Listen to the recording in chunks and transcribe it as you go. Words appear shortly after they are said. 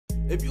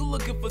If you're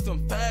looking for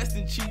some fast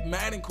and cheap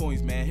Madden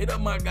coins, man, hit up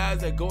my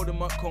guys at Golden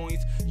Monk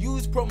Coins.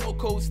 Use promo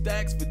code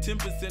STAX for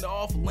 10%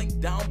 off. Link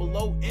down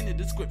below in the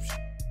description.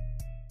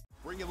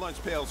 Bring your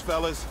lunch pails,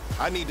 fellas.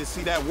 I need to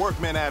see that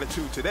workman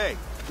attitude today.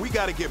 We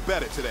got to get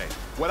better today.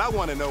 What I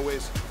want to know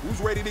is,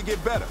 who's ready to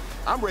get better?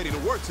 I'm ready to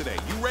work today.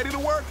 You ready to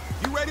work?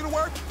 You ready to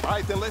work? All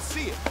right, then let's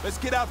see it. Let's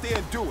get out there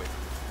and do it.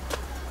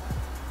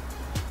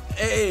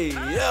 Hey,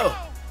 yo.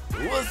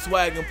 What's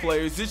swaggin'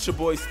 players? It's your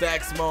boy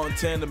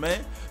StaxMontana,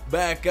 man.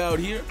 Back out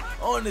here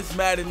on this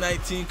Madden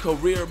 19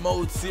 career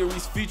mode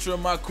series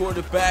featuring my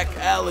quarterback,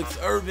 Alex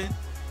Irvin,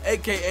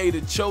 a.k.a.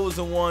 the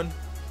Chosen One.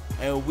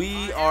 And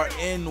we are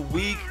in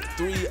week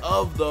 3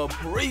 of the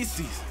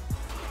preseason.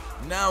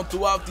 Now,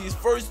 throughout these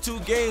first 2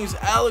 games,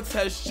 Alex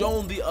has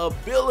shown the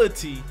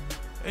ability,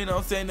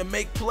 to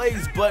make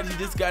plays, but he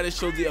just got to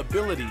show the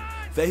ability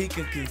that he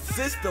can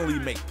consistently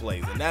make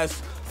plays, and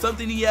that's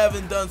something he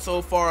haven't done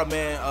so far,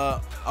 man.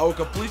 Our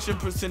completion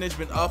percentage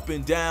been up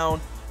and down,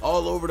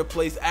 all over the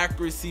place.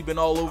 Accuracy been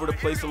all over the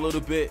place a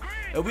little bit,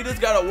 and we just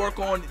got to work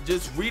on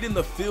just reading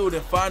the field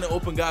and finding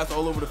open guys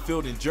all over the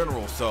field in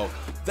general. So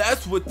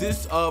that's what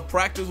this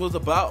practice was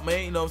about,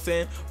 man.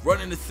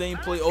 Running the same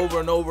play over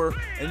and over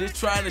and just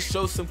trying to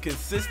show some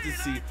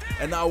consistency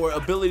and our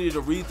ability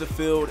to read the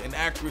field and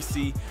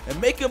accuracy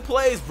and making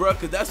plays, bro,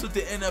 because that's what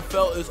the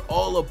NFL is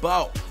all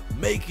about,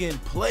 making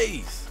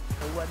plays.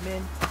 You know what,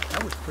 man?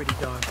 That was pretty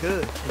darn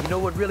good. And you know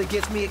what really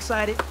gets me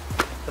excited?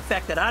 The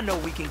fact that I know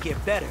we can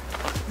get better.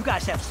 You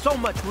guys have so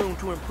much room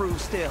to improve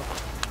still.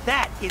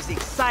 That is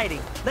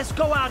exciting. Let's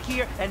go out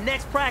here and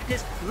next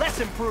practice, let's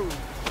improve.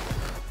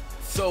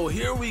 So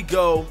here we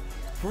go,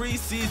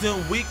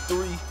 preseason week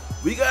 3.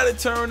 We got to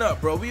turn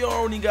up, bro. We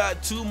only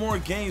got 2 more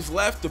games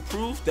left to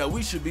prove that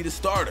we should be the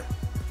starter.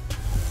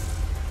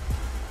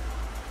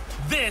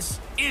 This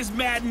is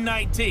Madden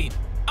 19.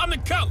 I'm the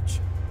coach.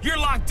 You're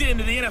locked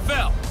into the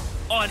NFL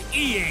on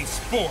EA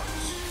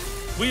Sports.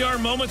 We are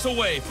moments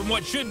away from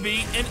what should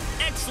be an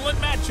excellent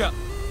matchup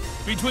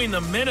between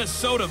the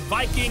Minnesota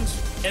Vikings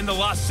and the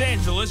Los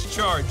Angeles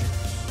Chargers.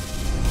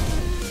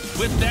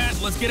 With that,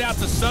 let's get out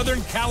to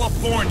Southern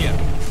California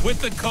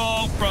with the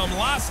call from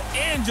Los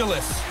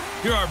Angeles.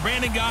 Here are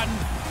Brandon Godden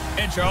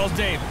and Charles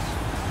Davis.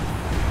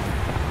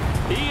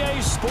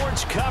 EA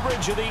Sports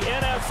coverage of the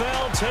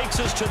NFL takes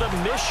us to the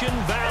Mission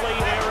Valley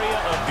area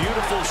of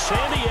beautiful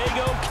San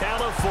Diego,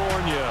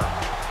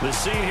 California. The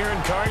scene here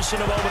in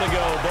Carson a moment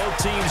ago. Both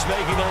teams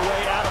making their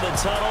way out of the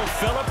tunnel.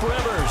 Phillip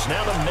Rivers,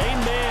 now the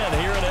main man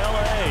here in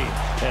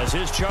L.A., as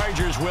his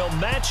Chargers will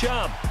match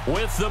up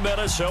with the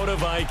Minnesota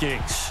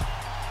Vikings.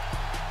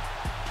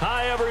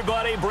 Hi,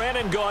 everybody.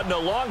 Brandon Gaudin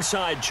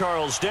alongside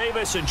Charles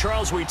Davis. And,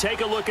 Charles, we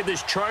take a look at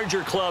this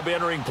Charger club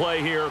entering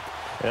play here.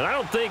 And I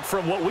don't think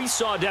from what we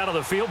saw down on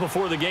the field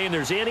before the game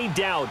there's any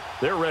doubt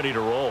they're ready to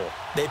roll.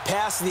 They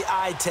passed the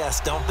eye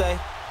test, don't they?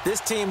 This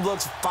team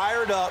looks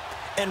fired up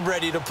and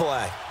ready to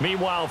play.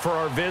 Meanwhile, for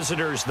our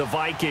visitors, the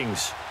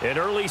Vikings, an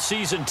early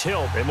season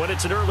tilt. And when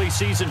it's an early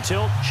season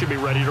tilt, should be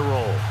ready to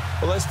roll.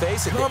 Well, let's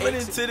face it. Coming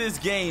into this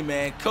game,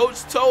 man,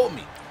 Coach told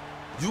me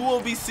you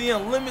will be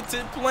seeing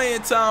limited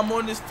playing time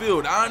on this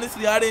field.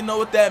 Honestly, I didn't know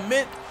what that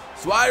meant,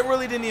 so I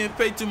really didn't even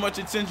pay too much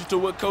attention to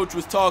what Coach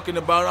was talking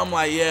about. I'm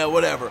like, yeah,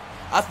 whatever.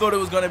 I thought it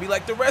was going to be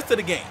like the rest of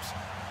the games.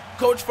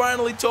 Coach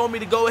finally told me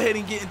to go ahead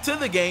and get into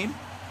the game,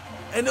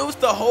 and it was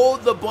to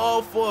hold the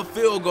ball for a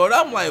field goal.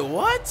 I'm like,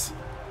 what?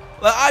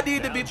 Like, I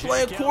need to be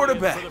playing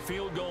quarterback.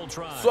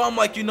 So I'm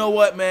like, you know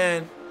what,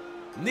 man?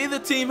 Neither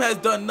team has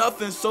done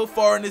nothing so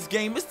far in this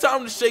game. It's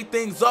time to shake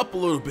things up a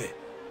little bit.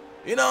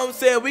 You know what I'm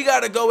saying? We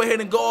got to go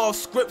ahead and go off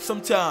script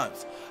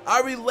sometimes.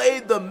 I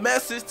relayed the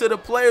message to the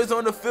players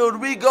on the field.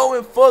 We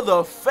going for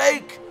the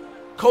fake.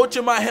 Coach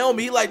in my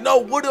helmet, he like, no,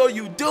 what are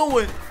you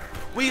doing?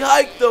 We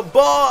hiked the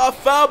ball. I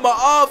found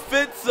my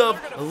offensive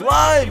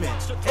lineman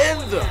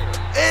in the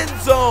end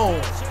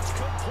zone.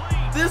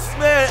 This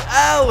man,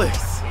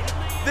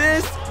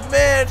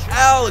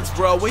 Alex,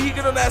 bro, when he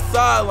get on that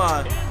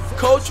sideline,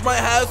 Coach might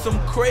have some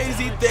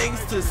crazy things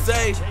to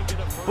say,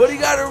 but he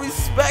got to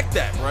respect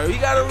that, bro. He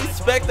got to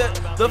respect that,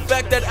 the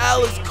fact that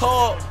Alex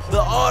called the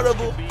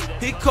audible.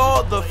 He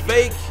called the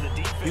fake.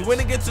 He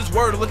went against his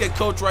word. Look at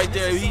Coach right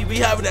there. We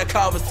having that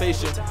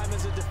conversation.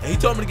 And he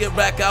told me to get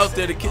back out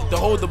there to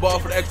hold the ball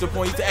for the extra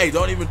point. He said, hey,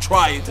 don't even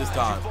try it this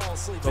time.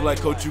 So I'm like,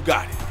 Coach, you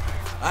got it.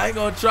 I ain't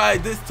going to try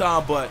it this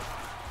time, but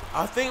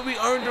I think we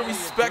earned the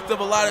respect of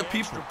a lot of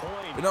people.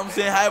 You know what I'm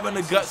saying? Having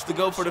the guts to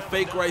go for the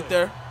fake right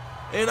there.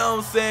 You know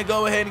what I'm saying?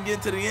 Go ahead and get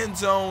into the end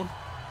zone.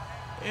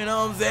 You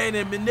know what I'm saying?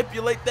 And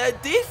manipulate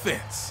that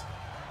defense.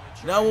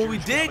 Now, when we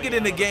did get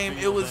in the game,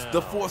 it was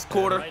the 4th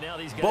quarter.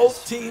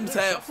 Both teams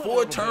had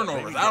 4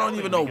 turnovers. I don't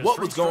even know what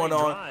was going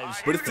on,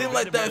 but it seemed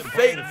like that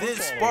fake did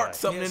spark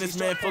something in this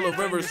man, Phillip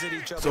Rivers.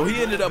 So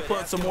he ended up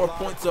putting some more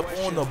points up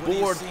on the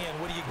board.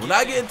 When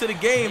I get into the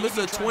game, it's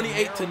a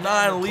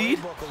 28-9 lead.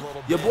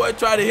 Your boy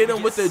tried to hit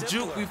him with a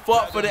juke. We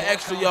fought for the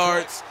extra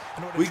yards.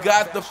 We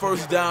got the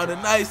first down, a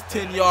nice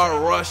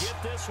 10-yard rush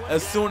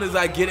as soon as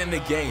I get in the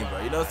game,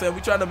 bro. You know what I'm saying?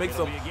 We trying to make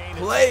some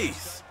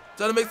plays.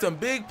 Started to make some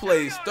big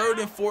plays.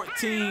 3rd and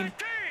 14.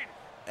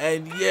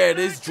 And yeah,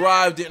 this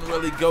drive didn't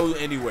really go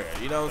anywhere.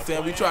 You know what I'm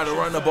saying? We tried to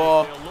run the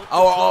ball.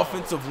 Our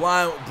offensive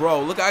line,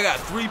 bro, look, I got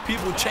 3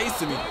 people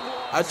chasing me.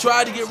 I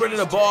tried to get rid of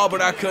the ball, but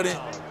I couldn't.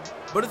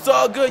 But it's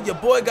all good. Your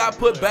boy got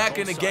put back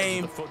in the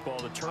game,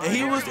 and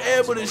he was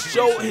able to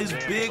show his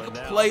big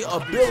play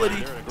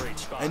ability.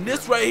 And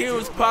this right here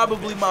was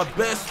probably my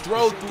best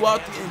throw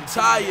throughout the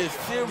entire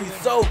series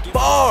so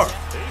far.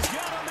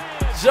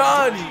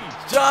 Johnny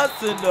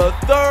Johnson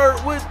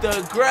III with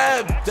the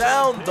grab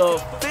down the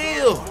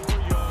field.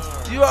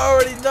 You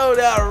already know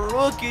that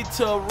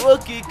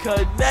rookie-to-rookie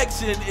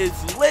connection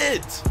is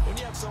lit.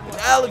 And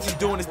Alex is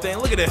doing his thing.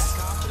 Look at this.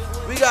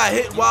 We got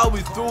hit while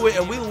we threw it,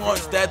 and we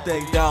launched that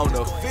thing down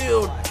the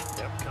field.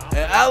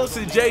 And Alex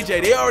and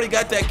JJ, they already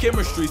got that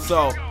chemistry,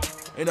 so,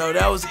 you know,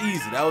 that was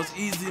easy. That was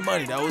easy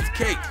money. That was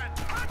cake.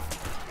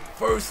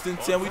 1st and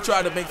 10. We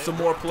tried to make some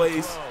more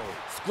plays.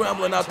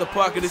 Scrambling out the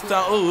pocket this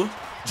time. Ooh,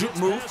 juke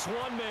move.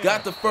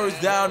 Got the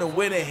 1st down and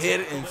went and hit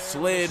it and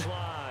slid.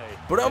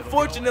 But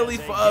unfortunately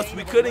for us,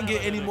 we couldn't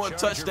get any more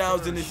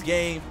touchdowns in this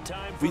game.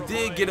 We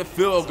did get a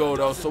field goal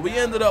though, so we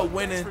ended up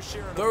winning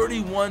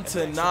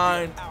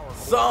 31-9.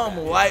 Some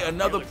like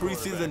another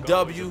preseason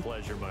W.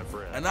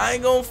 And I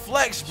ain't gonna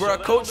flex, bro.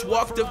 Coach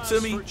walked up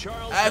to me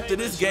after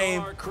this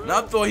game, and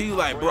I thought he was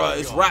like, bro,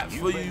 it's wraps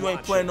for you. You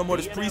ain't playing no more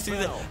this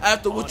preseason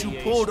after what you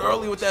pulled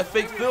earlier with that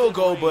fake field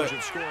goal. But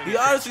he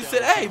honestly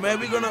said, hey, man,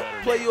 we're gonna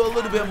play you a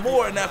little bit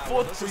more in that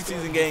 4th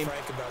preseason game.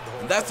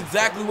 And that's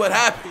exactly what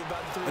happened.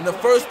 And the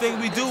first thing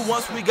we do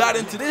once we got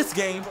into this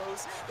game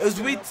is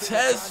we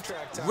test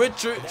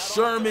Richard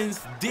Sherman's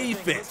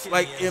defense,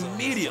 like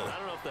immediately.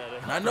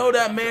 And I know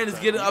that man is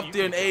getting up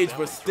there in age,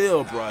 but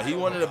still, bro, he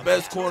one of the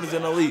best corners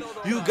in the league.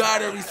 You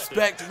gotta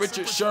respect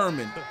Richard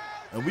Sherman.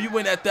 And we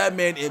went at that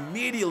man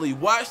immediately.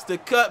 Watch the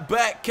cut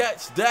back,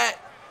 catch that.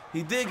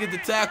 He did get the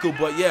tackle,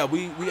 but yeah,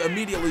 we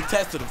immediately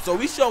tested him. So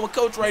we showing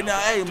Coach right now,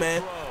 hey,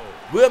 man,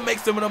 we'll make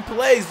some of them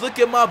plays. Look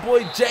at my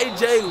boy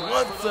JJ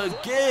once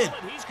again.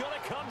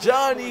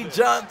 Johnny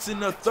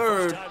Johnson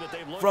III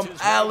from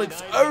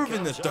Alex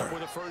Irvin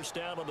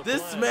III.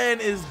 This man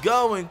is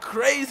going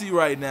crazy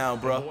right now,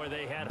 bro.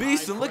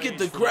 Beastin', look at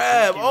the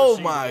grab. Oh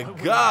my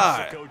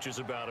God.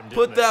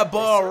 Put that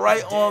ball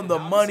right on the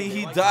money.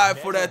 He dived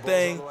for that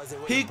thing.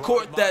 He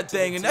caught that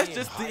thing, and that's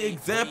just the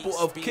example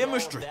of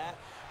chemistry.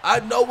 I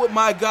know what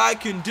my guy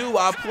can do.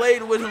 I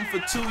played with him for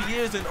 2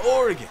 years in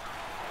Oregon.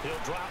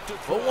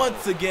 But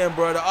once again,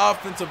 bro, the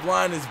offensive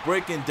line is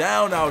breaking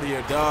down out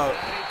here, dog.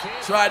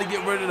 Tried to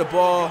get rid of the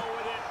ball.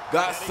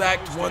 Got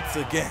sacked once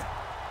again.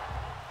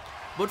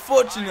 But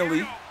fortunately,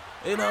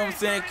 you know what I'm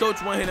saying, Coach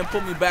went ahead and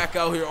put me back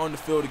out here on the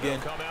field again.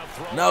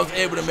 And I was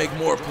able to make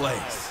more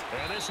plays.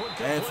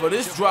 And for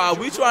this drive,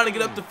 we trying to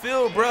get up the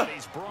field, bro.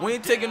 We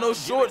ain't taking no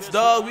shorts,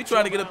 dog. We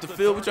trying to get up the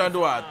field. We trying to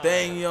do our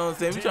thing, you know what I'm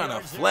saying? We trying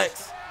to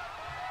flex.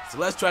 So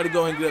let's try to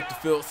go and get up the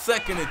field.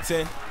 2nd and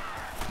 10.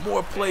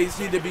 More plays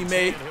need to be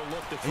made.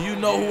 And you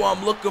know who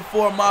I'm looking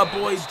for, my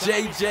boy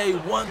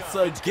JJ once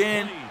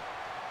again.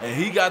 And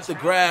he got the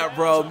grab,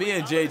 bro. Me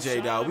and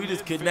JJ, dog, we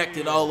just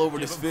connected all over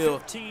this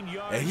field.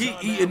 And he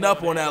eating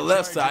up on that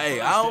left side.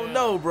 Hey, I don't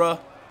know, bro.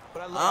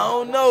 I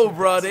don't know,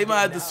 bro. They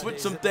might have to switch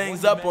some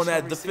things up on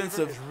that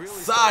defensive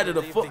side of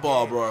the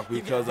football, bro.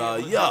 Because,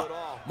 yeah,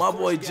 my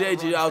boy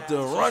JJ out there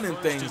running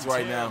things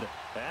right now.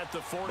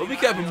 But we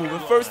kept it moving.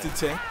 1st and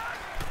 10.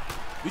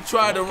 We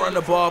tried to run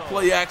the ball,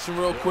 play action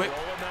real quick.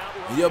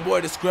 And your boy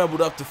just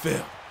scrambled up the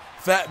field.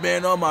 Fat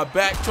man on my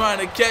back trying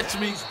to catch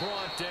me.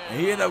 And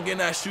he ended up getting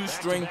that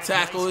shoestring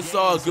tackle. It's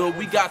all good.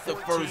 We got the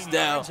 1st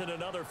down.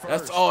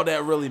 That's all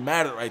that really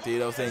mattered right there. You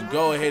know what I'm saying?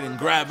 Go ahead and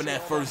grabbing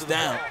that 1st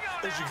down.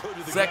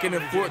 2nd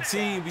and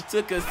 14. We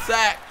took a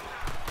sack.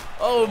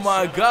 Oh,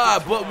 my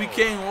God. But we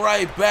came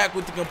right back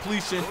with the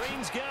completion.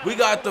 We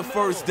got the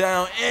 1st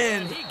down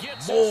and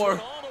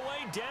more.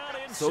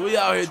 So we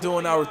out here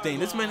doing our thing.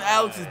 This man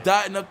Alex is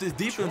dotting up this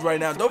defense right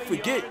now. Don't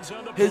forget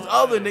his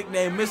other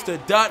nickname,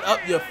 Mr. Dot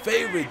Up Your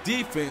Favorite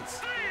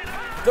Defense.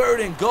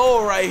 3rd and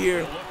goal right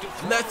here.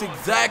 And that's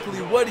exactly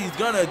what he's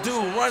going to do.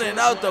 Running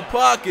out the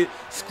pocket,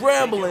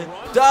 scrambling,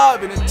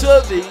 diving into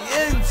the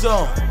end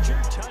zone.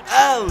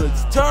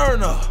 Alex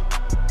Turner.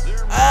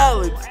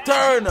 Alex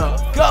Turner.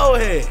 Go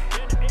ahead.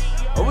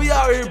 And we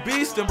out here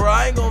beasting, bro.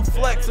 I ain't going to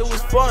flex. It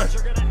was fun.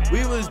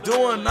 We was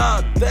doing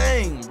our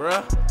thing,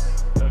 bro.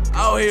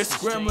 Out here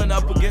scrambling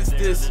up against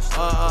this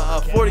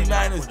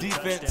 49ers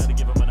defense. And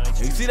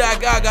you see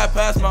that guy got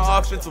past my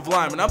offensive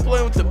lineman. I'm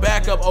playing with the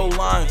backup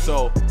O-line,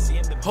 so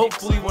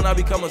hopefully when I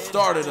become a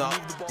starter,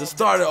 the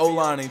starter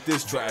O-line ain't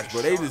this trash,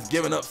 bro. They just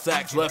giving up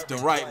sacks left and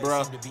right,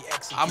 bro.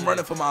 I'm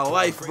running for my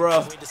life,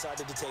 bro.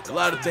 A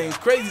lot of things,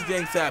 crazy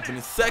things happen.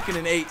 It's 2nd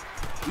and 8.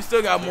 We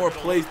still got more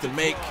plays to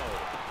make.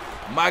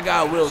 My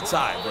guy Will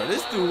Tye, bro.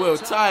 This dude Will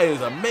Tye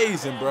is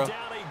amazing, bro.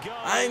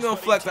 I ain't gonna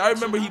flex. I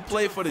remember he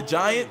played for the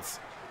Giants.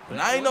 And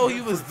I didn't know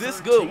he was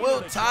this good.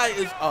 Will Tye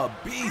is a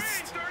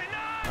beast.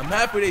 I'm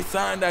happy they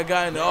signed that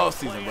guy in the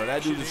offseason, bro.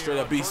 That dude is straight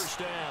up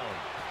beast.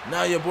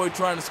 Now your boy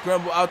trying to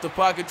scramble out the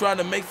pocket, trying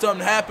to make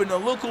something happen.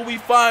 And look who we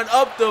find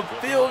up the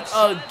field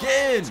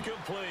again.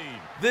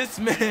 This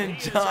man,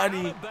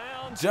 Johnny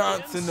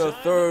Johnson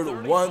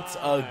III, once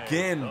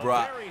again,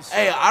 bro.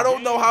 Hey, I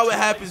don't know how it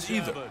happens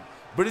either,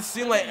 but it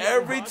seems like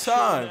every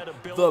time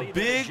the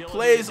big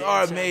plays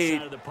are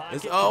made,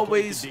 it's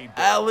always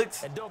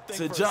Alex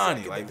to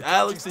Johnny, like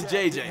Alex to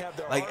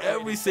JJ, like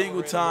every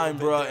single time,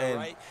 bro.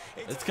 And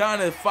it's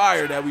kind of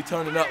fire that we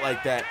turn it up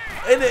like that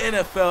in the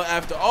NFL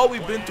after all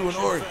we've been through in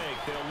Oregon.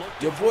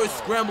 Your boy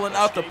scrambling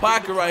out the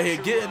pocket right here,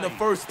 getting the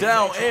first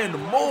down and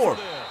more.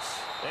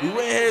 We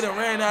went ahead and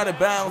ran out of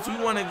bounds. We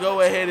want to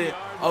go ahead and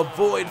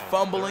avoid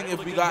fumbling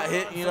if we got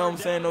hit. You know what I'm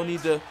saying? No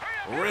need to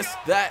risk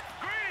that.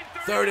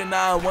 3rd and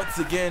 9 once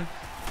again.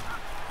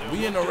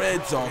 We in the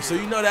red zone, so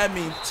you know that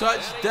means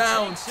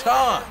touchdown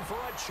time.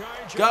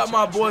 Got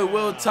my boy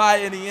Will Ty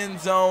in the end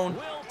zone.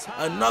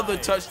 Another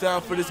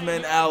touchdown for this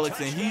man Alex,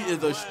 and he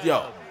is a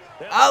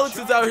Alex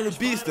is out here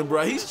beasting,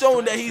 bro. He's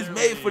showing that he's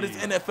made for this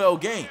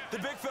NFL game.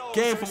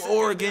 Came from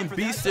Oregon,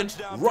 beasting,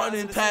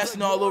 running,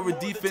 passing all over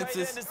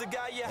defenses.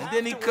 And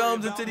then he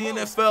comes into the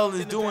NFL and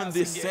is doing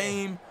the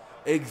same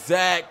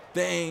exact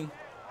thing.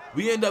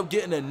 We end up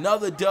getting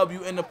another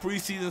W in the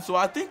preseason, so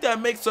I think that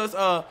makes us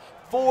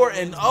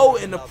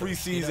 4-0 in the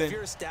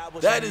preseason.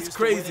 That is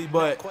crazy,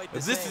 but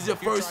if this is your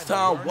first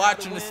time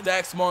watching the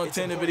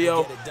StaxMontana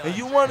video and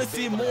you want to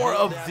see more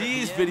of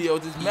these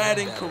videos, these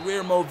Madden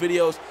career mode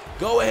videos,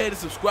 go ahead and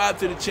subscribe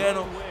to the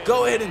channel.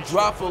 Go ahead and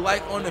drop a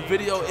like on the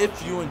video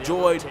if you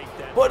enjoyed.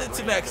 But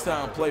until next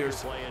time,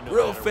 players,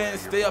 real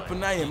fans, stay up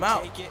and I am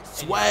out.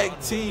 Swag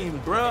team,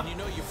 bruh.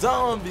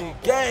 Zombie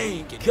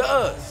gang,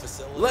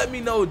 cuz. Let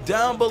me know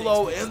down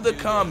below in the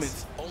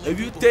comments if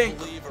you think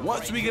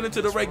once we get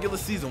into the regular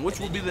season, which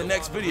will be the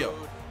next video,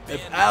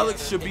 if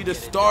Alex should be the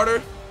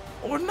starter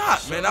or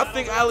not, man. I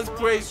think Alex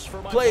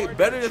played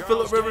better than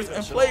Phillip Rivers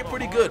and played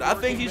pretty good. I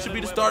think he should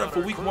be the starter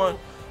for week 1.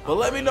 But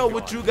let me know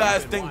what you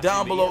guys think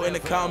down below in the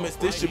comments.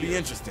 This should be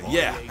interesting.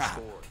 Yeah.